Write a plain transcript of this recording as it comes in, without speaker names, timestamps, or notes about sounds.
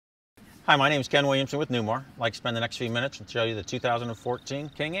Hi, my name is Ken Williamson with Newmar. I'd like to spend the next few minutes and show you the 2014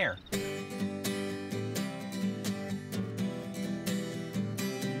 King Aire.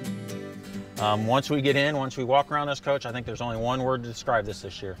 Once we walk around this coach, I think there's only one word to describe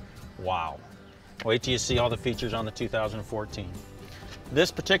this year. Wow. Wait till you see all the features on the 2014.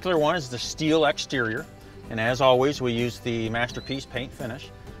 This particular one is the steel exterior, and as always, we use the Masterpiece paint finish.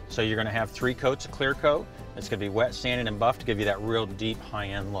 So you're going to have 3 coats of clear coat. It's going to be wet, sanded, and buffed to give you that real deep,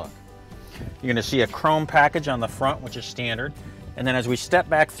 high-end look. You're going to see a chrome package on the front, which is standard. And then as we step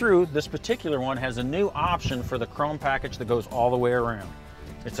back through, this particular one has a new option for the chrome package that goes all the way around.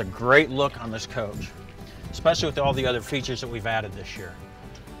 It's a great look on this coach, especially with all the other features that we've added this year.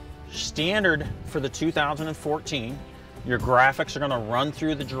 Standard for the 2014, your graphics are going to run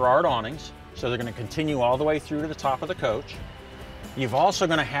through the Girard awnings, so they're going to continue all the way through to the top of the coach. You've also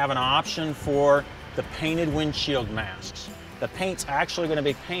going to have an option for the painted windshield masks. The paint's actually going to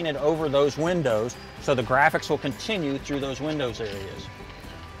be painted over those windows, so the graphics will continue through those windows areas.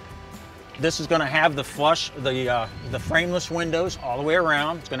 This is going to have the the frameless windows all the way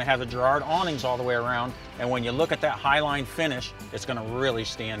around. It's going to have the Girard awnings all the way around, and when you look at that highline finish, it's going to really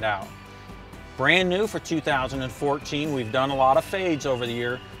stand out. Brand new for 2014, we've done a lot of fades over the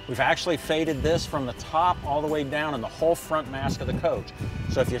year. We've actually faded this from the top all the way down in the whole front mask of the coach.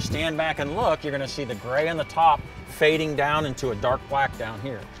 So if you stand back and look, you're going to see the gray on the top fading down into a dark black down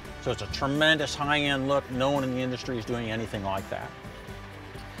here. So it's a tremendous high-end look. No one in the industry is doing anything like that.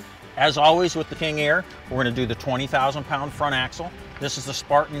 As always with the King Aire, we're going to do the 20,000-pound front axle. This is the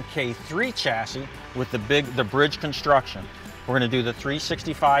Spartan K3 chassis with the bridge construction. We're going to do the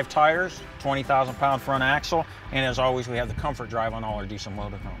 365 tires, 20,000-pound front axle, and as always, we have the comfort drive on all our diesel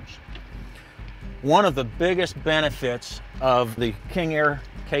motorhomes. One of the biggest benefits of the King Aire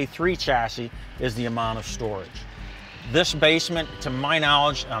K3 chassis is the amount of storage. This basement, to my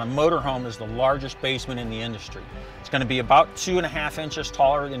knowledge, on a motorhome is the largest basement in the industry. It's going to be about 2.5 inches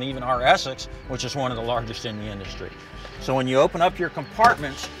taller than even our Essex, which is one of the largest in the industry. So when you open up your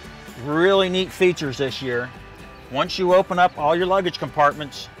compartments, really neat features this year. Once you open up all your luggage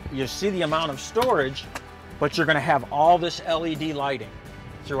compartments, you see the amount of storage, but you're going to have all this LED lighting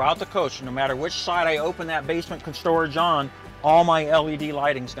throughout the coach. No matter which side I open that basement storage on, all my LED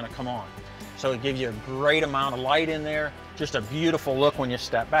lighting is going to come on. So it gives you a great amount of light in there, just a beautiful look when you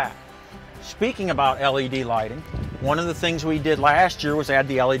step back. Speaking about LED lighting, one of the things we did last year was add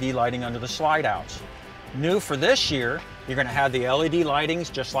the LED lighting under the slide outs. New for this year, you're going to have the LED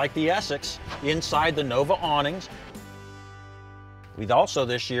lightings just like the Essex inside the Nova awnings. We'd also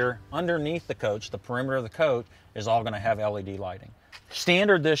this year, underneath the coach, the perimeter of the coach is all going to have LED lighting.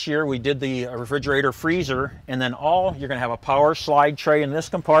 Standard this year, we did the refrigerator freezer, and then you're going to have a power slide tray in this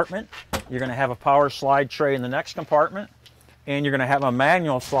compartment. You're going to have a power slide tray in the next compartment, and you're going to have a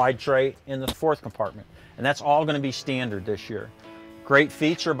manual slide tray in the 4th compartment. And that's all going to be standard this year. Great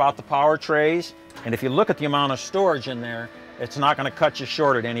feature about the power trays, and if you look at the amount of storage in there, it's not going to cut you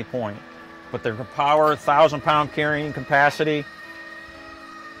short at any point. But they're power, 1,000-pound carrying capacity,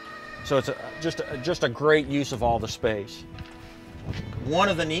 so it's just a great use of all the space. One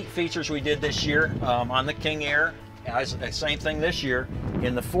of the neat features we did this year on the King Aire, same thing this year,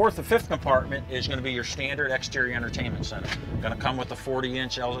 in the 4th and 5th compartment is going to be your standard exterior entertainment center. Going to come with a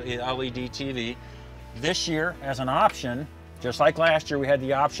 40-inch LED TV. This year, as an option, just like last year, we had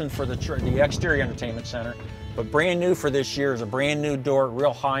the option for the exterior entertainment center, but brand new for this year is a brand new door,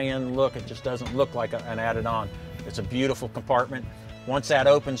 real high-end look. It just doesn't look like an added on. It's a beautiful compartment. Once that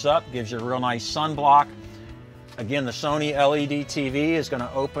opens up, gives you a real nice sunblock. Again, the Sony LED TV is going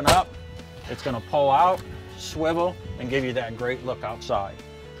to open up. It's going to pull out, swivel, and give you that great look outside.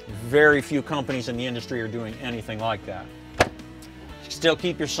 Very few companies in the industry are doing anything like that. Still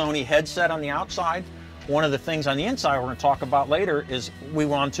keep your Sony headset on the outside. One of the things on the inside we're going to talk about later is we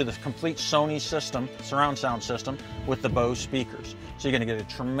went to the complete Sony system, surround sound system, with the Bose speakers. So you're going to get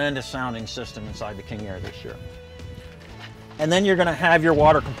a tremendous sounding system inside the King Aire this year. And then you're going to have your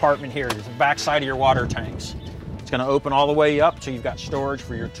water compartment here, the back side of your water tanks. It's going to open all the way up so you've got storage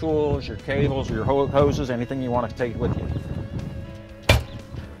for your tools, your cables, your hoses, anything you want to take with you.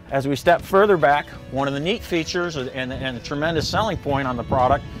 As we step further back, one of the neat features and the tremendous selling point on the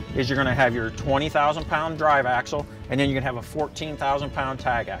product is you're going to have your 20,000-pound drive axle, and then you're going to have a 14,000-pound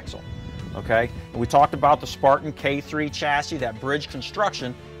tag axle. Okay? And we talked about the Spartan K3 chassis, that bridge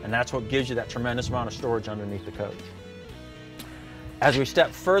construction, and that's what gives you that tremendous amount of storage underneath the coach. As we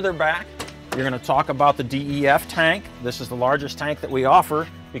step further back, you're going to talk about the DEF tank. This is the largest tank that we offer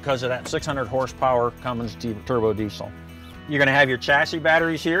because of that 600 horsepower Cummins turbo diesel. You're going to have your chassis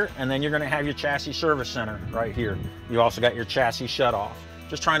batteries here, and then you're going to have your chassis service center right here. You also got your chassis shut-off.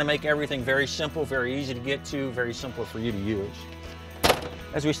 Just trying to make everything very simple, very easy to get to, very simple for you to use.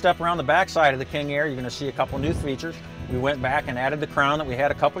 As we step around the back side of the King Aire, you're going to see a couple new features. We went back and added the crown that we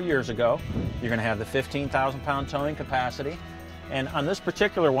had a couple years ago. You're going to have the 15,000 pound towing capacity. And on this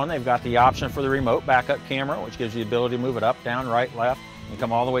particular one, they've got the option for the remote backup camera, which gives you the ability to move it up, down, right, left, and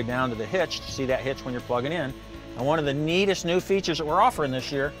come all the way down to the hitch to see that hitch when you're plugging in. And one of the neatest new features that we're offering this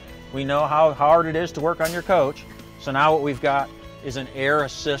year, we know how hard it is to work on your coach. So now what we've got is an air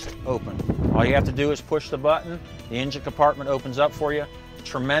assist open. All you have to do is push the button, the engine compartment opens up for you. A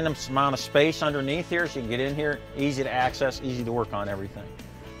tremendous amount of space underneath here, so you can get in here, easy to access, easy to work on everything.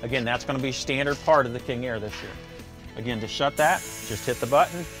 Again, that's going to be standard part of the King Aire this year. Again, to shut that, just hit the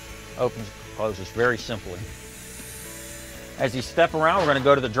button, opens, closes very simply. As you step around, we're going to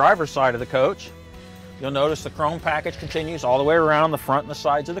go to the driver's side of the coach. You'll notice the chrome package continues all the way around the front and the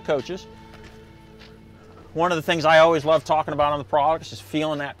sides of the coaches. One of the things I always love talking about on the products is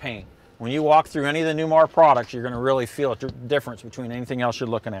feeling that paint. When you walk through any of the Newmar products, you're going to really feel the difference between anything else you're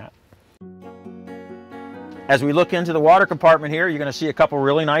looking at. As we look into the water compartment here, you're going to see a couple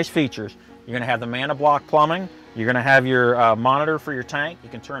really nice features. You're going to have the Mana Block plumbing. You're going to have your monitor for your tank. You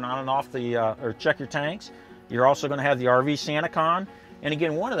can turn on and off the, or check your tanks. You're also going to have the RV SantaCon. And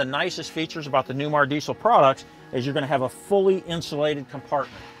again, one of the nicest features about the Newmar diesel products is you're going to have a fully insulated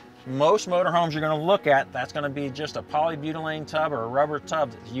compartment. Most motorhomes you're going to look at, that's going to be just a polybutylene tub or a rubber tub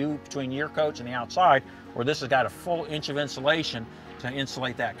that's between your coach and the outside, where this has got a full inch of insulation to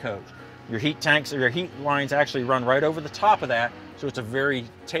insulate that coach. Your heat tanks or your heat lines actually run right over the top of that, so it's a very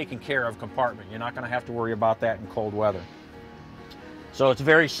taken care of compartment. You're not going to have to worry about that in cold weather. So it's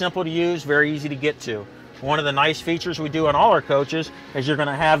very simple to use, very easy to get to. One of the nice features we do on all our coaches is you're going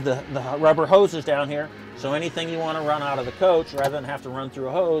to have the rubber hoses down here. So anything you want to run out of the coach, rather than have to run through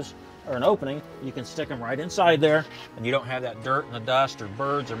a hose or an opening, you can stick them right inside there, and you don't have that dirt and the dust or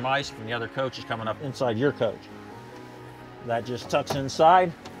birds or mice from the other coaches coming up inside your coach. That just tucks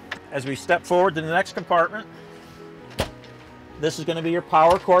inside. As we step forward to the next compartment, this is going to be your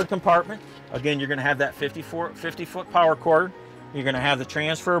power cord compartment. Again, you're going to have that 50-foot power cord. You're going to have the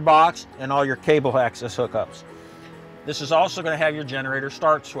transfer box and all your cable access hookups. This is also going to have your generator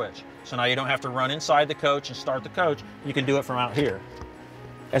start switch. So now you don't have to run inside the coach and start the coach. You can do it from out here.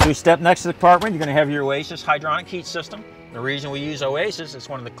 As we step next to the compartment, you're going to have your Oasis hydronic heat system. The reason we use Oasis, it's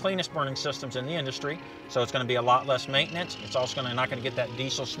one of the cleanest burning systems in the industry, so it's going to be a lot less maintenance. It's also not going to get that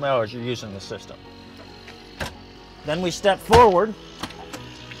diesel smell as you're using the system. Then we step forward.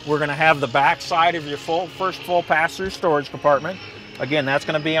 We're going to have the back side of your first full pass-through storage compartment. Again, that's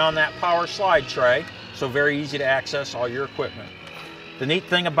going to be on that power slide tray, so very easy to access all your equipment. The neat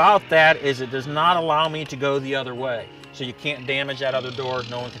thing about that is it does not allow me to go the other way. So you can't damage that other door.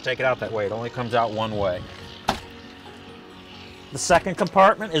 No one can take it out that way. It only comes out one way. The second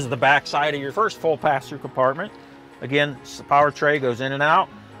compartment is the back side of your first full pass-through compartment. Again, the power tray goes in and out.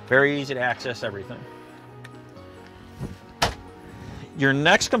 Very easy to access everything. Your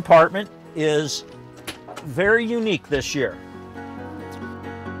next compartment is very unique this year.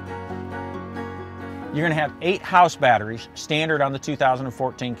 You're going to have 8 house batteries, standard on the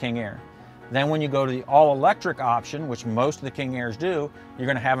 2014 King Aire. Then when you go to the all-electric option, which most of the King Aires do, you're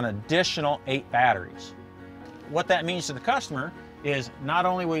going to have an additional 8 batteries. What that means to the customer is not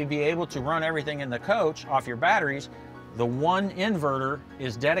only will you be able to run everything in the coach off your batteries, the one inverter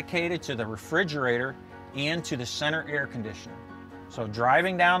is dedicated to the refrigerator and to the center air conditioner. So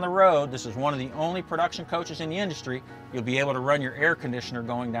driving down the road, this is one of the only production coaches in the industry, you'll be able to run your air conditioner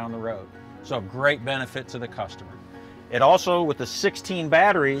going down the road. So great benefit to the customer. It also, with the 16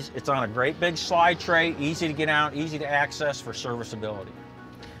 batteries, it's on a great big slide tray, easy to get out, easy to access for serviceability.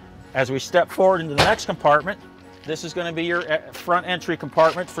 As we step forward into the next compartment, this is going to be your front entry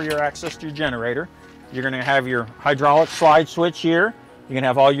compartment for your access to your generator. You're going to have your hydraulic slide switch here. You're going to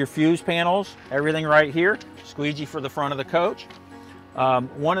have all your fuse panels, everything right here. Squeegee for the front of the coach.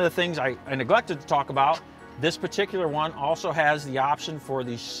 One of the things I neglected to talk about, this particular one also has the option for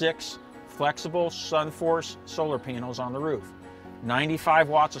the 6 flexible SunForce solar panels on the roof. 95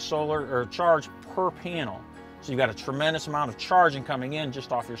 watts of solar or charge per panel. So you've got a tremendous amount of charging coming in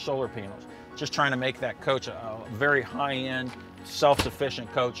just off your solar panels. Just trying to make that coach a very high-end,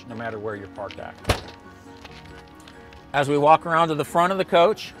 self-sufficient coach no matter where you're parked at. As we walk around to the front of the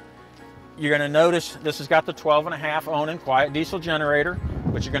coach, you're going to notice this has got the 12.5 Onan quiet diesel generator,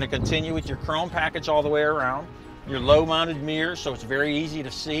 but you're going to continue with your chrome package all the way around. Your low-mounted mirrors, so it's very easy to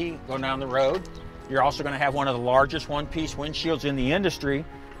see going down the road. You're also going to have one of the largest one-piece windshields in the industry,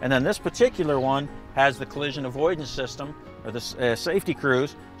 and then this particular one has the collision avoidance system, or the safety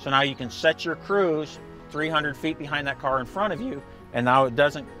cruise, so now you can set your cruise 300 feet behind that car in front of you, And now it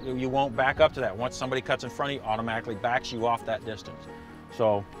doesn't, you won't back up to that. Once somebody cuts in front of you, automatically backs you off that distance.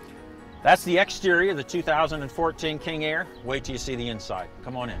 So that's the exterior of the 2014 King Aire. Wait till you see the inside.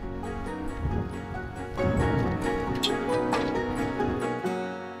 Come on in.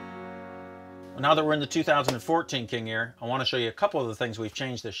 Now that we're in the 2014 King Aire, I want to show you a couple of the things we've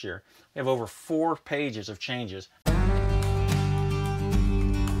changed this year. We have over 4 pages of changes.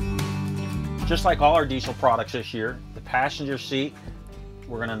 Just like all our diesel products this year, the passenger seat,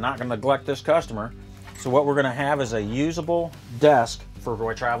 we're not going to neglect this customer. So what we're going to have is a usable desk for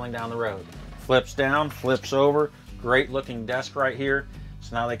when traveling down the road. Flips down, flips over, great looking desk right here.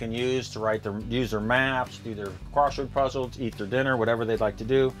 So now they can use their maps, do their crossword puzzles, eat their dinner, whatever they'd like to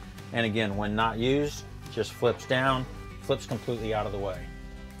do. And again, when not used, just flips down, flips completely out of the way.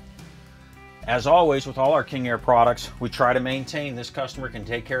 As always, with all our King Aire products, we try to maintain this customer can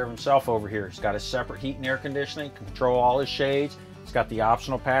take care of himself over here. He's got a separate heat and air conditioning, can control all his shades. It's got the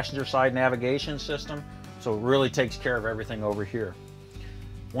optional passenger side navigation system, so it really takes care of everything over here.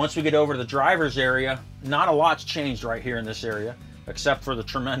 Once we get over to the driver's area, not a lot's changed right here in this area, except for the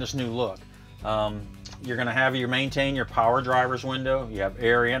tremendous new look. You're going to maintain your power driver's window. You have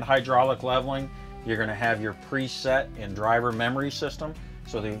air and hydraulic leveling. You're going to have your preset and driver memory system.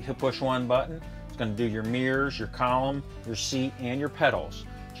 So that you push one button, it's going to do your mirrors, your column, your seat, and your pedals,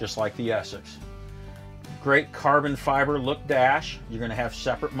 just like the Essex. Great carbon fiber look dash. You're going to have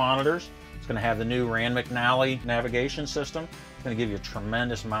separate monitors. It's going to have the new Rand McNally navigation system. It's going to give you a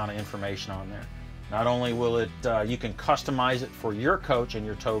tremendous amount of information on there. Not only will it, you can customize it for your coach and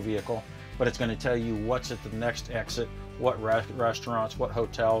your tow vehicle, but it's going to tell you what's at the next exit, what restaurants, what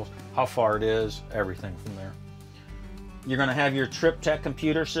hotels, how far it is, everything from there. You're going to have your Trip Tech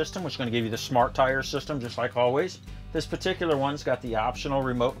computer system, which is going to give you the smart tire system, just like always. This particular one's got the optional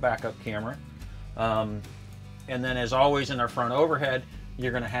remote backup camera. And then as always in our front overhead,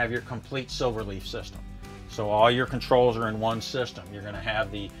 you're going to have your complete Silverleaf system. So all your controls are in one system. You're going to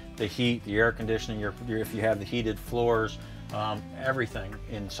have the heat, the air conditioning, if you have the heated floors, everything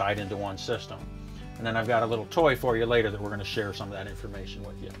inside into one system. And then I've got a little toy for you later that we're going to share some of that information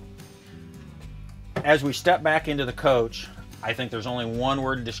with you. As we step back into the coach, I think there's only one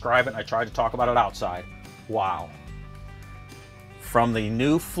word to describe it. I tried to talk about it outside. Wow. From the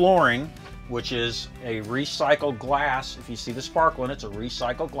new flooring, which is a recycled glass, if you see the sparkle in it, it's a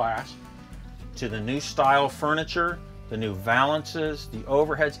recycled glass, to the new style furniture, the new valances, the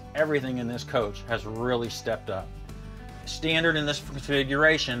overheads, everything in this coach has really stepped up. Standard in this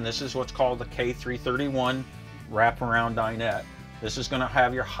configuration, this is what's called the K331 wraparound dinette. This is going to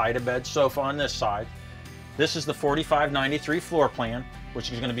have your hide-a-bed sofa on this side. This is the 4593 floor plan,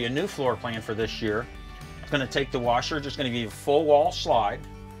 which is going to be a new floor plan for this year. It's going to take the washer, just going to give you a full wall slide,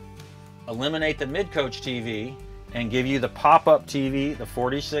 eliminate the mid-coach TV, and give you the pop-up TV, the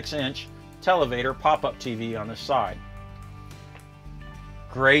 46-inch televator pop-up TV on this side.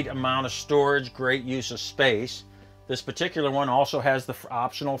 Great amount of storage, great use of space. This particular one also has the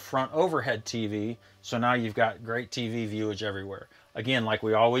optional front overhead TV, so now you've got great TV viewage everywhere. Again, like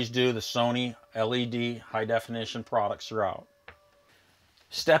we always do, the Sony LED high definition products throughout.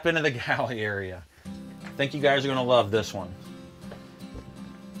 Step into the galley area. I think you guys are going to love this one.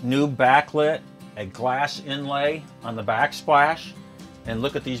 New backlit, a glass inlay on the backsplash, and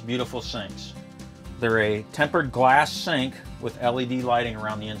look at these beautiful sinks. They're a tempered glass sink with LED lighting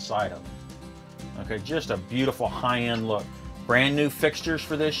around the inside of them. Okay, just a beautiful high-end look. Brand new fixtures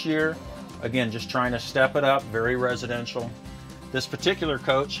for this year. Again, just trying to step it up, very residential. This particular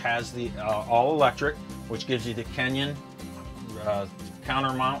coach has the all-electric, which gives you the Kenyon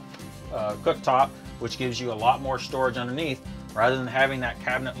counter mount cooktop, which gives you a lot more storage underneath. Rather than having that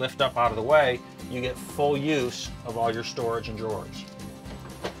cabinet lift up out of the way, you get full use of all your storage and drawers.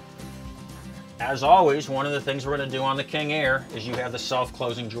 As always, one of the things we're going to do on the King Aire is you have the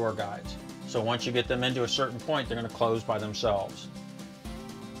self-closing drawer guides. So once you get them into a certain point, they're going to close by themselves.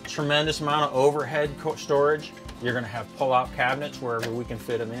 Tremendous amount of overhead storage. You're going to have pull-out cabinets wherever we can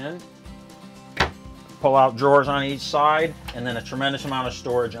fit them in. Pull-out drawers on each side, and then a tremendous amount of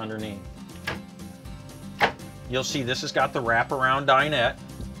storage underneath. You'll see this has got the wraparound dinette.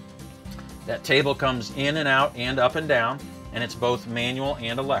 That table comes in and out and up and down, and it's both manual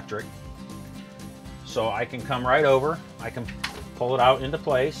and electric. So I can come right over, I can pull it out into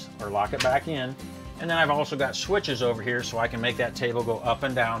place or lock it back in, and then I've also got switches over here so I can make that table go up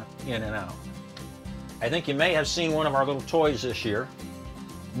and down, in and out. I think you may have seen one of our little toys this year.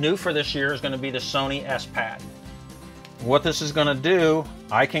 New for this year is going to be the Sony S-Pad. What this is going to do,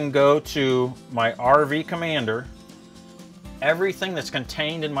 I can go to my RV Commander, everything that's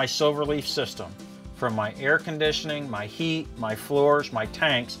contained in my Silverleaf system, from my air conditioning, my heat, my floors, my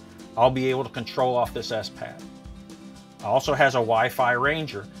tanks, I'll be able to control off this S-Pad. It also has a Wi-Fi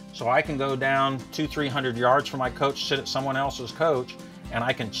ranger, so I can go down 200-300 yards from my coach, sit at someone else's coach, and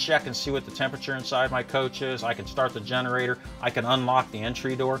I can check and see what the temperature inside my coach is. I can start the generator. I can unlock the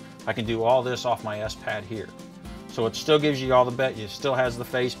entry door. I can do all this off my S-Pad here. So it still gives you all the bet. It still has the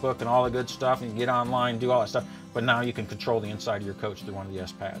Facebook and all the good stuff, and you get online, do all that stuff, but now you can control the inside of your coach through one of the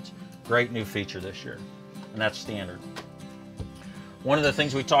S-Pads. Great new feature this year, and that's standard. One of the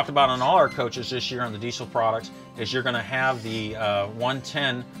things we talked about on all our coaches this year on the diesel products is you're going to have the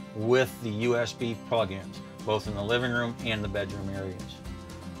 110 with the USB plug-ins, both in the living room and the bedroom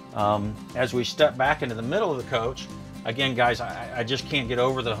areas. As we step back into the middle of the coach, again, guys, I just can't get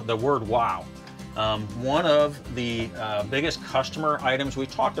over the word wow. One of the biggest customer items we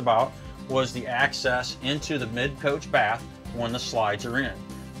talked about was the access into the mid-coach bath when the slides are in.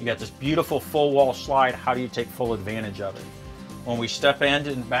 You got this beautiful full wall slide. How do you take full advantage of it? When we step in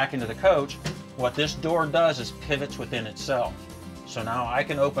and back into the coach, what this door does is pivots within itself. So now I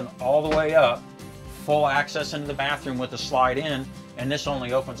can open all the way up, full access into the bathroom with the slide in, and this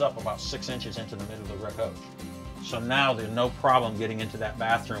only opens up about 6 inches into the middle of the coach. So now there's no problem getting into that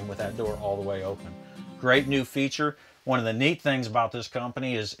bathroom with that door all the way open. Great new feature. One of the neat things about this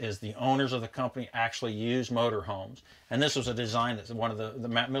company is the owners of the company actually use motorhomes. And this was a design that one of the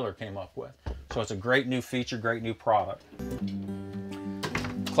Matt Miller came up with. So it's a great new feature, great new product.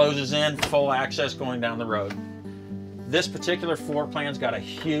 Closes in, full access going down the road. This particular floor plan's got a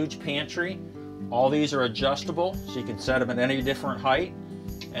huge pantry. All these are adjustable, so you can set them at any different height.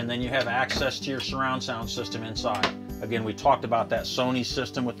 And then you have access to your surround sound system inside. Again, we talked about that Sony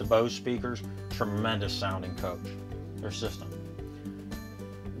system with the Bose speakers. Tremendous sounding coach, their system.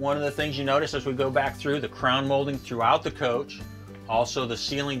 One of the things you notice as we go back through the crown molding throughout the coach, also the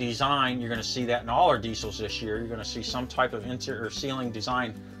ceiling design, you're going to see that in all our diesels this year. You're going to see some type of interior ceiling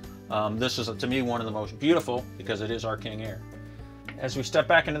design. This is, to me, one of the most beautiful because it is our King Air. As we step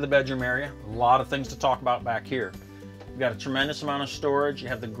back into the bedroom area, a lot of things to talk about back here. You've got a tremendous amount of storage. You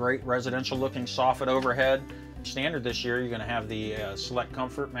have the great residential looking soffit overhead. Standard this year, you're going to have the Select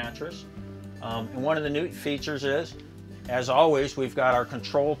Comfort mattress. And one of the new features is, as always, we've got our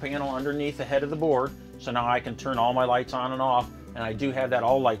control panel underneath the head of the board. So now I can turn all my lights on and off. And I do have that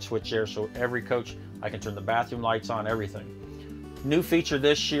all light switch there. So every coach, I can turn the bathroom lights on, everything. New feature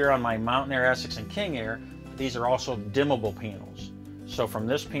this year on my Mountain Air, Essex, and King Air, these are also dimmable panels. So from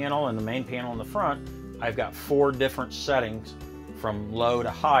this panel and the main panel in the front, I've got 4 different settings from low to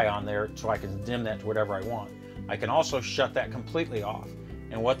high on there, so I can dim that to whatever I want. I can also shut that completely off.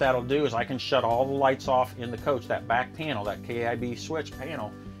 And what that'll do is I can shut all the lights off in the coach, that back panel, that KIB switch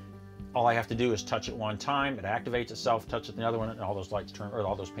panel. All I have to do is touch it one time, it activates itself, touch it the other one, and all those lights turn, or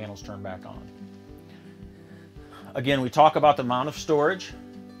all those panels turn back on. Again, we talk about the amount of storage.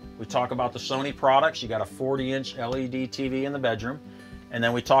 We talk about the Sony products. You got a 40-inch LED TV in the bedroom. And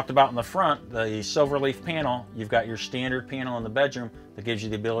then we talked about in the front, the Silverleaf panel. You've got your standard panel in the bedroom that gives you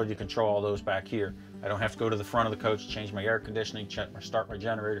the ability to control all those back here. I don't have to go to the front of the coach, change my air conditioning, start my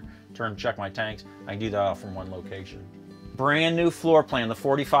generator, check my tanks. I can do that all from one location. Brand new floor plan, the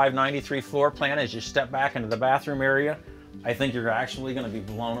 4593 floor plan. As you step back into the bathroom area, I think you're actually going to be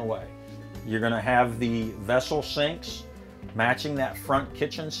blown away. You're going to have the vessel sinks matching that front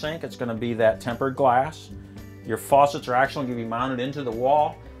kitchen sink. It's going to be that tempered glass. Your faucets are actually going to be mounted into the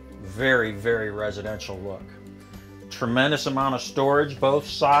wall. Very, very residential look. Tremendous amount of storage, both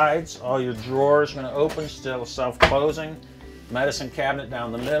sides. All your drawers are going to open, still self-closing. Medicine cabinet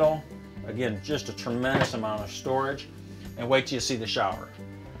down the middle. Again, just a tremendous amount of storage. And wait till you see the shower.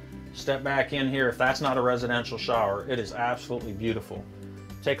 Step back in here. If that's not a residential shower, it is absolutely beautiful.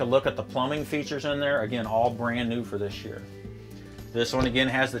 Take a look at the plumbing features in there. Again, all brand new for this year. This one again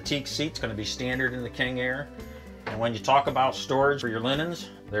has the teak seats, going to be standard in the King Air. And when you talk about storage for your linens,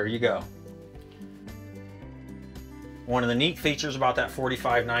 there you go. One of the neat features about that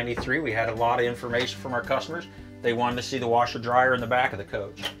 4593, we had a lot of information from our customers. They wanted to see the washer dryer in the back of the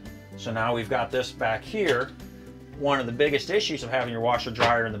coach. So now we've got this back here. One of the biggest issues of having your washer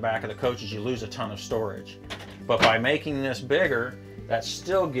dryer in the back of the coach is you lose a ton of storage. But by making this bigger, that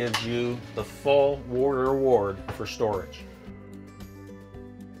still gives you the full reward for storage.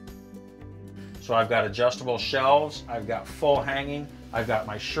 So I've got adjustable shelves, I've got full hanging, I've got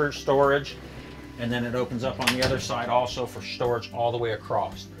my shirt storage, and then it opens up on the other side also for storage all the way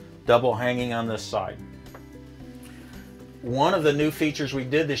across. Double hanging on this side. One of the new features we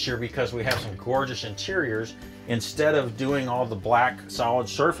did this year, because we have some gorgeous interiors, instead of doing all the black solid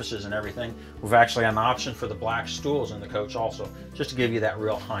surfaces and everything, we've actually an option for the black stools in the coach also, just to give you that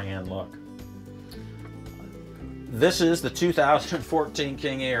real high-end look. This is the 2014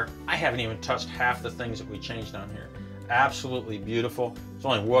 King Aire. I haven't even touched half the things that we changed on here. Absolutely beautiful. There's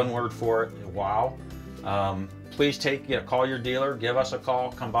only one word for it, wow. Please call your dealer, give us a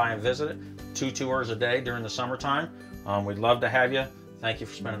call, come by and visit it. 2 tours a day during the summertime. We'd love to have you. Thank you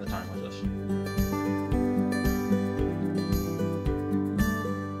for spending the time with us.